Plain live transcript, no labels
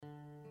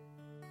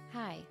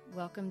Hi,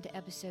 welcome to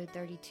episode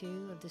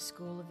 32 of the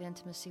School of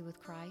Intimacy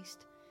with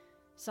Christ.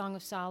 Song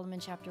of Solomon,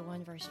 chapter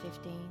 1, verse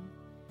 15.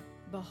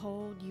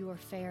 Behold, you are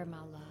fair,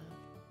 my love.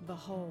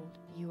 Behold,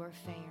 you are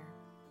fair.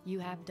 You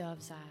have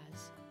dove's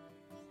eyes.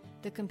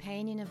 The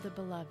companion of the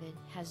beloved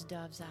has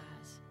dove's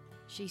eyes.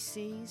 She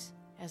sees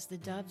as the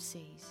dove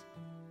sees.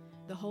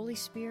 The Holy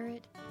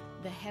Spirit,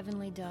 the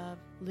heavenly dove,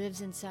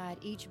 lives inside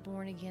each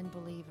born-again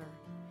believer.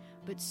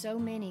 But so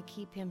many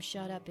keep him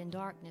shut up in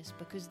darkness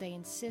because they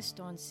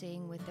insist on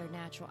seeing with their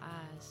natural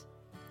eyes.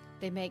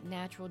 They make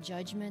natural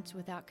judgments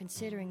without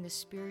considering the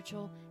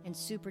spiritual and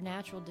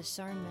supernatural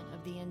discernment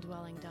of the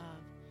indwelling dove.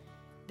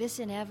 This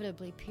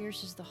inevitably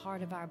pierces the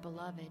heart of our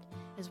beloved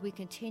as we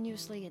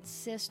continuously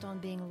insist on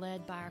being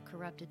led by our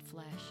corrupted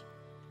flesh.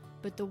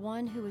 But the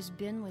one who has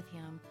been with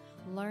him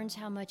learns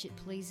how much it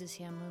pleases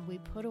him when we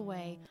put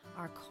away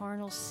our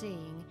carnal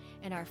seeing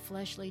and our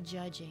fleshly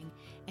judging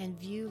and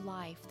view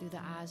life through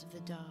the eyes of the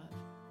dove.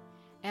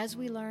 As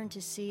we learn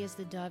to see as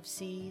the dove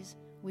sees,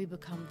 we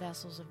become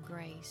vessels of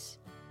grace.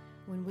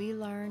 When we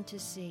learn to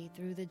see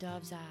through the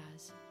dove's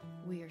eyes,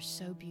 we are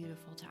so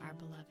beautiful to our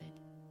beloved.